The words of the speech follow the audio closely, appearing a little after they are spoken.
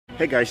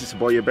Hey guys, it's your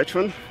boy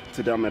Bertrand.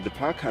 Today I'm at the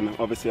park and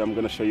obviously I'm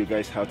going to show you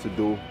guys how to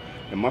do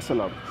a muscle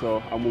up.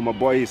 So I'm with my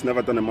boy, he's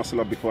never done a muscle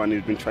up before and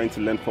he's been trying to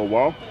learn for a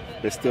while,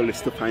 but still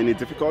finding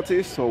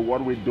difficulties. So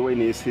what we're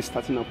doing is he's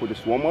starting up with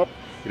this warm up.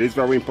 It is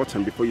very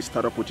important before you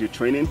start up with your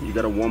training, you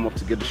got to warm up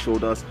to get the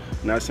shoulders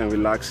nice and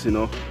relaxed, you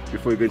know,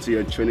 before you go into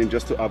your training,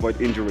 just to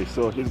avoid injury.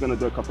 So he's going to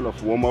do a couple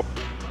of warm up,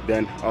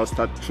 then I'll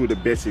start through the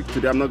basics.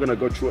 Today I'm not going to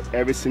go through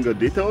every single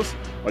details.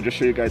 I'll just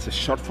show you guys the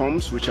short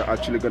forms which are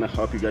actually going to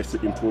help you guys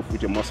to improve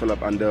with your muscle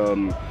up, and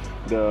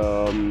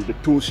the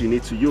tools you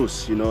need to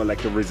use, you know,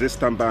 like a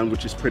resistance band,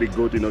 which is pretty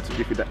good, you know, to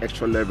give you that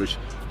extra leverage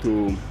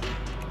to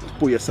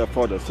pull yourself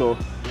further. So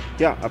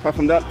yeah, apart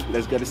from that,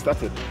 let's get it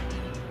started.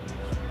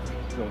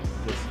 So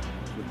just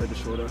prepare the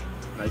shoulder.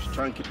 Now you should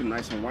try and keep it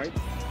nice and wide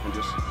and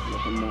just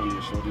lock it more on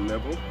your shoulder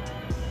level.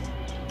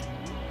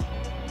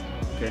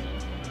 Okay,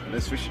 and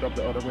let's switch it up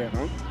the other way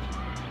around,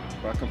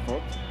 back and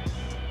forth.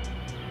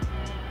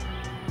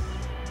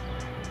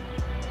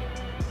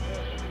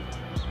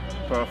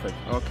 Perfect.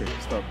 Okay,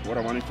 stop. What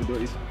I want you to do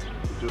is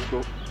just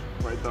go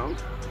right down.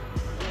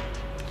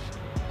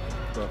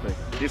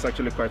 Perfect. This is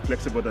actually quite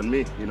flexible than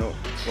me, you know.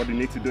 What you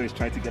need to do is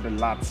try to get the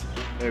lats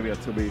area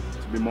to be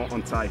more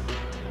on tight.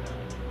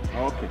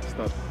 Okay,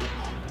 stop.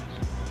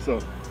 So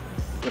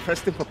the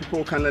first thing for people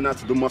who can learn how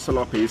to do muscle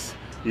up is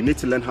you need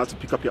to learn how to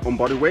pick up your own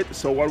body weight.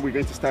 So what we're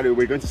going to start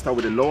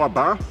with the lower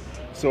bar.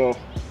 So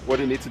what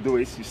you need to do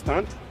is you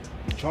stand,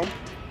 you jump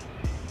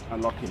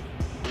and lock in,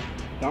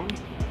 down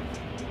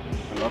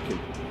and lock in.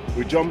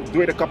 We jump,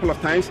 do it a couple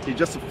of times, you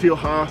just feel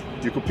how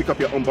you could pick up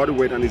your own body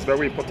weight, and it's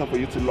very important for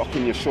you to lock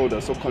in your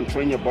shoulder, so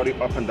controlling your body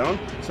up and down.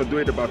 So do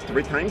it about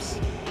 3 times.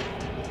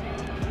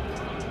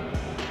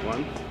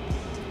 1,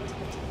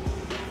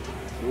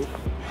 2,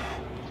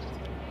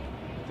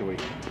 3.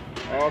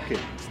 Okay,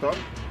 stop.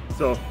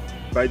 So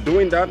by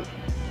doing that,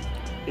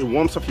 it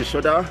warms up your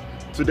shoulder.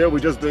 Today we're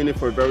just doing it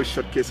for a very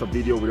short case of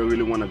video. We don't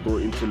really want to go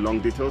into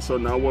long details. So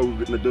now what we're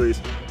going to do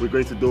is we're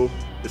going to do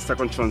the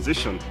second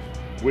transition,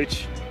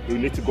 which you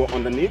need to go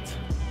underneath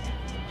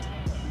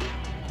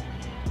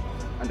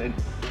and then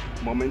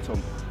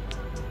momentum.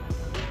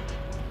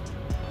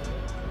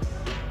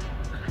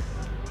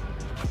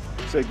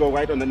 So you go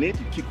right underneath,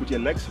 you kick with your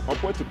legs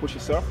upward to push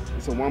yourself.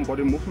 It's a one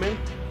body movement,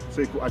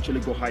 so you could actually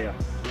go higher.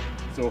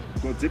 So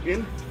go deep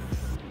in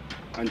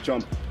and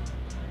jump.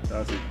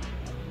 That's it.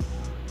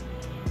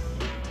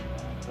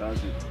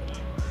 That's it.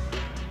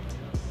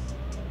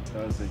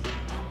 That's it.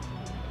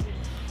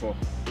 4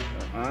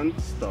 and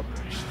stop.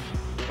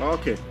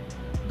 Okay,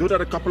 do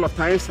that a couple of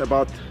times,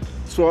 about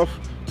 12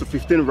 to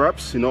 15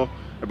 reps, you know,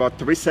 about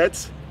 3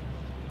 sets.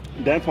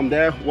 Then from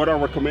there, what I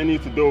recommend you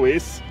to do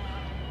is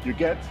you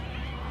get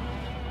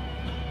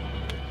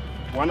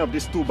one of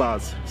these 2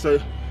 bars. So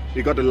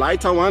you got the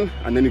lighter one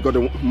and then you got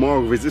the more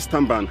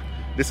resistant band.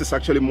 This is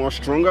actually more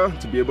stronger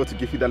to be able to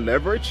give you that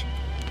leverage.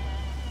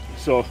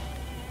 So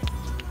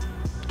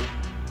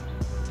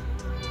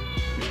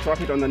you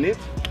strap it underneath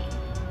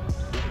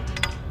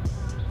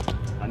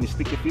and you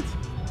stick your feet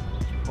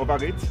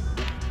over it.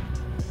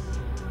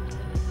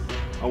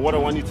 And what I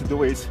want you to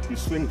do is you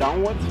swing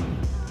downward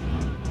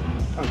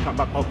and come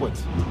back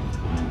upwards.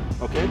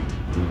 Okay?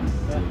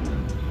 Yeah.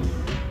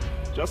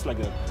 Just like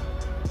that.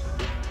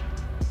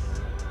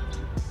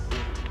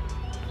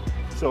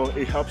 So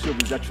it helps you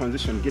with that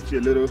transition, gets you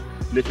a little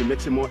lift, it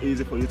makes it more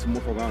easy for you to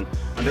move around.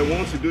 And then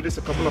once you do this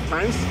a couple of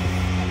times,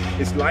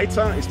 it's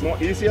lighter, it's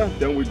more easier,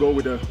 then we go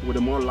with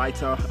a more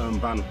lighter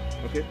band.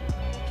 Okay?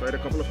 Try it a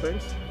couple of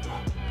times.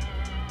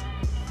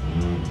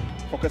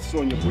 Focus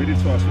on your breathing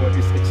too as well.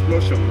 It's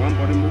explosion, one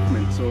body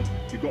movement. So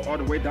you go all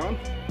the way down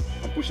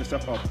and push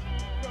yourself up.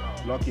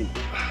 Lock in.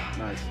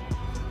 Nice.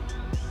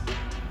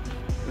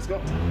 Let's go.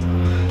 2.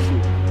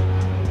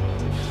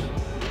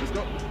 Let's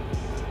go.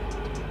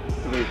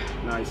 3.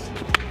 Nice.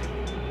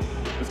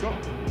 Let's go.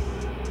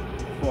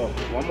 4.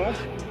 One more.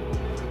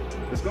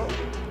 Let's go.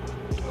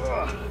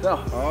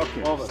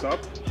 Okay, stop.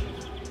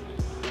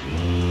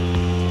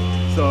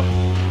 So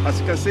as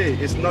you can see,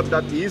 it's not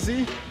that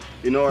easy.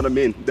 You know what I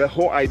mean? The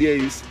whole idea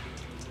is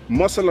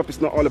muscle up is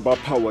not all about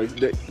power.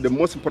 The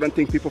most important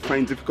thing people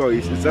find difficult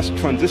is just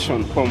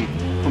transition from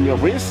your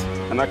wrist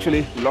and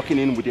actually locking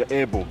in with your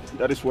elbow.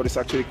 That is what is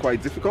actually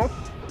quite difficult.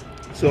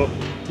 So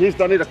he's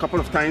done it a couple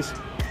of times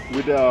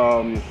with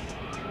a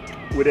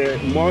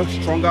more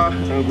stronger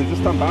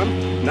resistant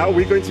band. Now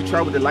we're going to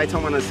try with the lighter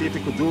one and see if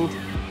he could do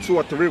 2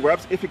 or 3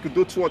 reps. If he could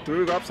do 2 or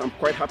 3 reps, I'm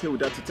quite happy with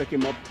that to take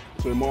him up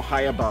to a more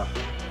higher bar.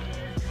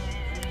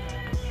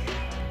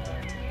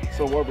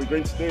 So what we're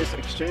going to do is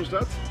exchange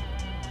that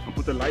and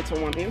put the lighter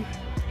one in.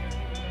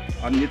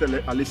 I need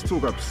at least 2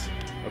 reps,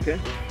 okay?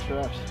 2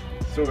 reps.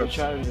 2 reps. It's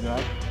challenging,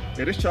 right?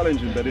 It is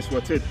challenging, but it's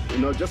worth it. You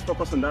know, just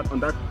focus on that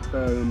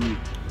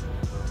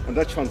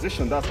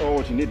transition. That's all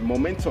what you need.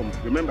 Momentum.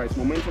 Remember, it's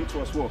momentum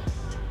too as well.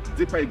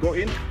 Deeper you go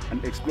in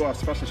and explore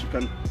as fast as you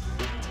can.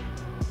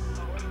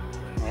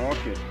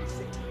 Okay.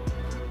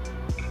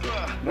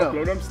 No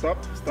problem.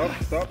 Stop.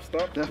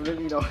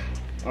 Definitely no.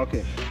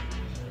 Okay.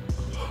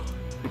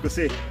 You can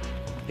see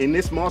he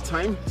needs more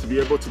time to be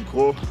able to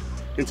go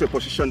into a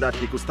position that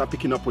he could start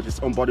picking up with his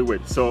own body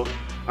weight. So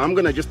I'm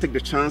gonna just take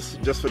the chance,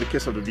 just for the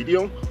case of the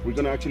video, we're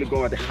gonna actually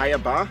go at the higher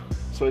bar.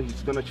 So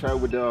he's gonna try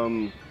with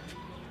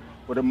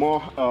a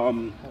more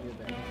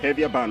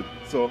heavier band.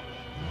 So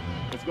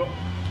let's go.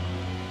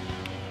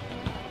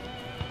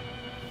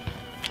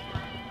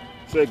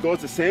 So it goes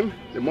the same.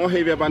 The more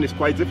heavier band is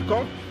quite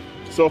difficult.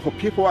 So for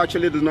people who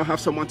actually do not have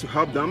someone to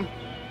help them,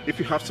 if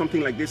you have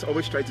something like this,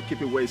 always try to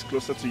keep it where it's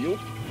closer to you.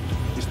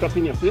 You step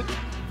in your feet,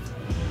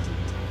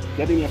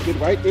 getting your feet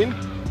right in,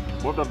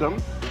 both of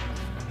them,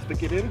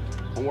 stick it in,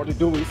 and what you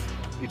do is,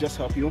 you just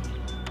help you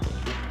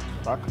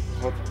back,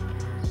 forth.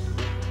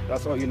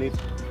 That's all you need,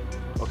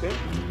 okay?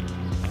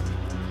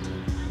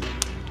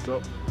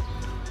 So,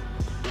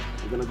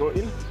 we're gonna go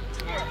in.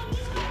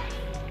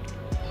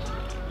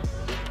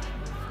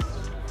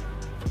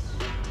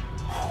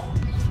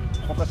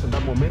 Focus on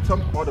that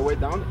momentum all the way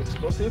down,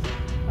 explosive,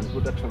 and do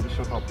that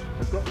transition up.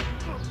 Let's go.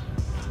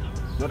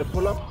 Not a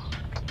pull up,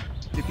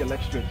 keep your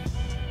legs straight.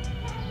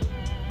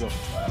 Go.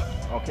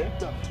 Okay?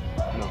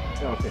 No.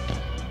 Yeah, okay.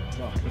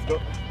 No. Let's go.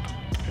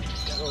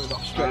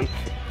 Strength.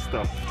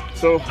 Stop.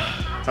 So,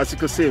 as you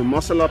can see,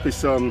 muscle up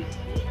is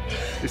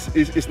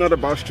it's not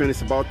about strength,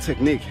 it's about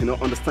technique. You know,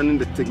 understanding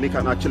the technique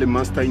and actually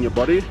mastering your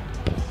body.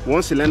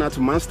 Once you learn how to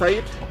master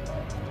it,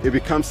 it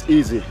becomes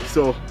easy.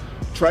 So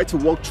try to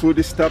walk through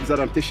the steps that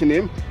I'm teaching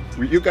him.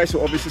 You guys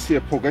will obviously see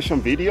a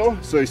progression video.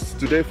 So it's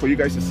today for you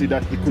guys to see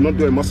that he could not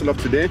do a muscle up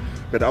today,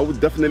 but I would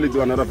definitely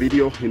do another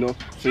video, you know,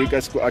 so you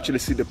guys could actually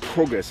see the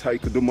progress, how you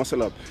could do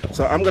muscle up.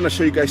 So I'm gonna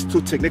show you guys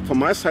 2 techniques from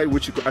my side,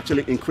 which you could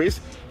actually increase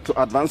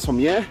to advance from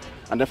here.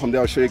 And then from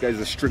there, I'll show you guys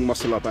the string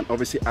muscle up and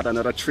obviously add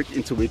another trick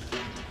into it.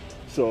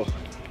 So,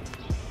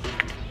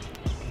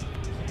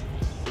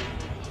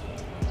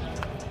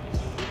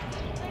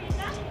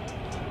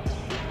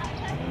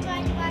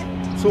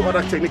 two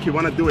other technique you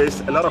want to do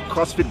is, a lot of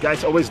CrossFit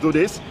guys always do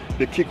this.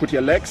 They kick with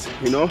your legs,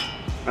 you know,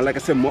 and like I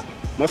said,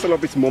 muscle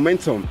up is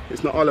momentum.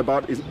 It's not all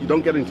about, you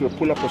don't get into a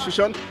pull-up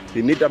position,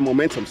 you need that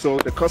momentum. So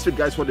the CrossFit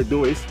guys, what they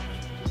do is,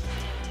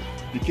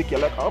 you kick your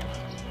leg up,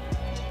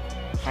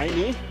 high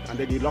knee, and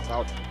then you lock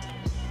out.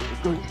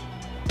 Let's go.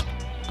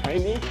 High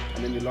knee,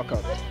 and then you lock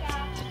out.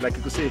 Like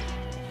you can see,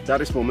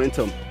 that is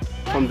momentum.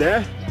 From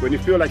there, when you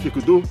feel like you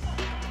could do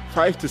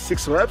 5 to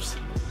 6 reps,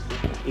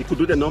 you could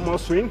do the normal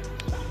swing.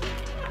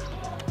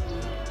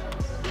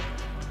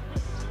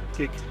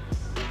 Kick,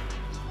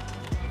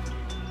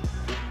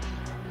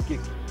 kick,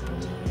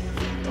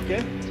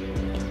 okay?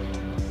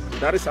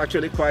 That is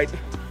actually quite,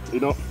 you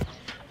know,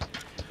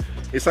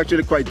 it's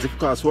actually quite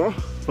difficult as well.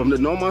 From the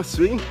normal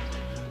swing,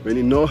 when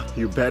you know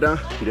you're better,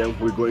 then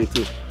we go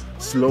into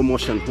slow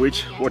motion,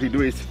 which what you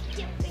do is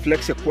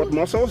flex your quad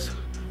muscles,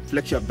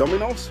 flex your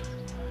abdominals,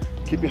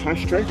 keep your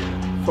hands straight,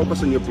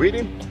 focus on your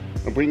breathing,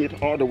 and bring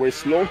it all the way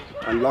slow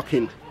and lock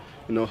in,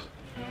 you know.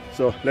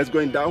 So let's go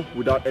in down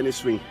without any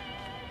swing.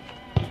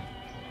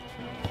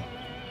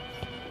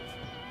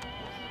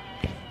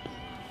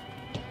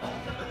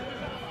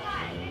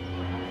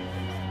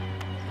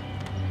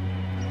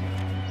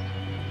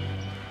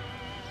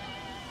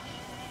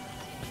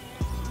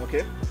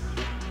 Okay,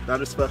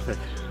 that is perfect.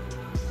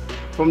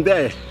 From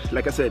there,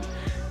 like I said,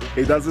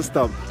 it doesn't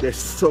stop. There's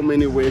so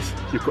many ways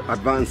you could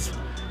advance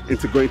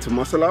into going to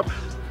muscle up.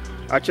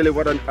 Actually,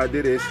 what I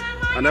did is,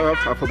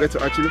 I forget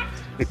to actually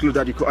include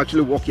that you could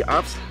actually walk your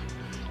abs.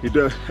 You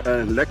do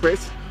leg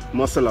raise,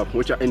 muscle up,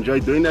 which I enjoy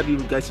doing that. You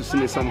guys have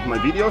seen in some of my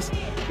videos.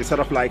 It's sort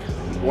of like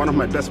one of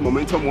my best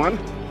momentum one.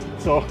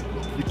 So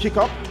you kick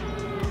up,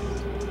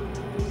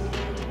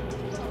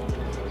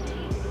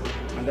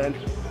 and then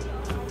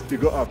you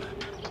go up.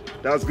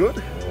 That's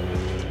good.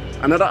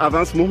 Another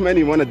advanced movement,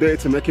 you want to do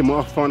it to make it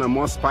more fun and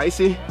more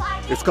spicy.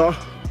 It's called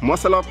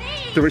muscle up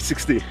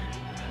 360.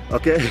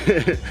 Okay,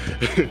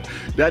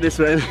 that is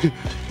when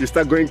you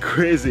start going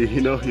crazy.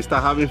 You know, you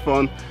start having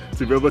fun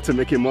to be able to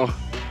make it more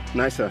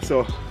nicer.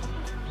 So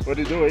what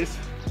you do is,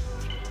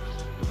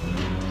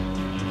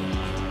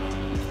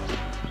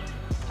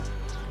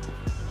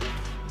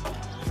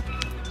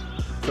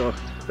 so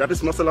that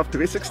is muscle up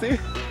 360.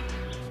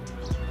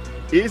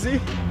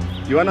 Easy.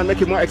 You want to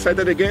make it more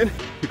excited again,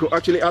 you could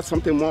actually add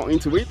something more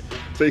into it.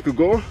 So you could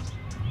go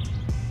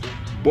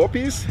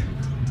burpees,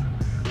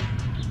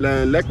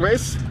 leg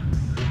raise,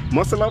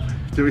 muscle up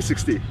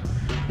 360.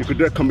 You could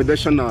do a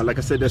combination now. Like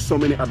I said, there's so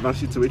many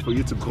advantages to it for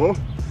you to grow.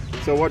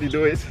 So what you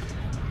do is,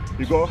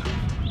 you go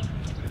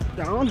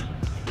down,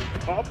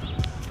 up,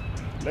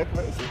 leg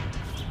raise,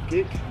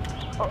 kick,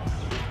 up,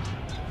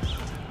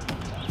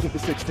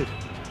 360.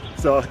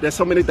 So there's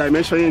so many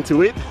dimensions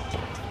into it.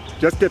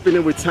 Just stepping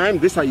in with time.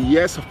 These are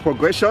years of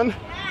progression,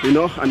 you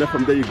know, and then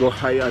from there you go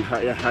higher and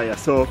higher and higher.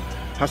 So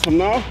as from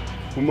now,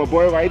 with my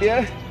boy right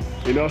here,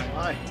 you know,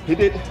 he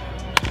did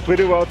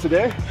pretty well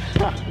today.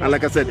 And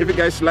like I said, if you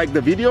guys like the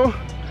video,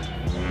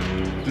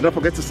 do not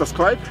forget to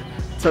subscribe.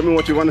 Tell me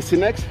what you want to see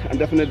next, and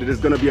definitely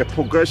there's going to be a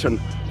progression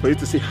for you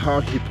to see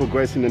how he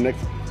progresses in the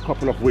next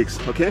couple of weeks.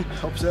 Okay?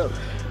 Hope so.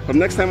 From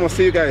next time, I'll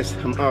see you guys.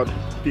 I'm out.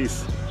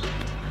 Peace.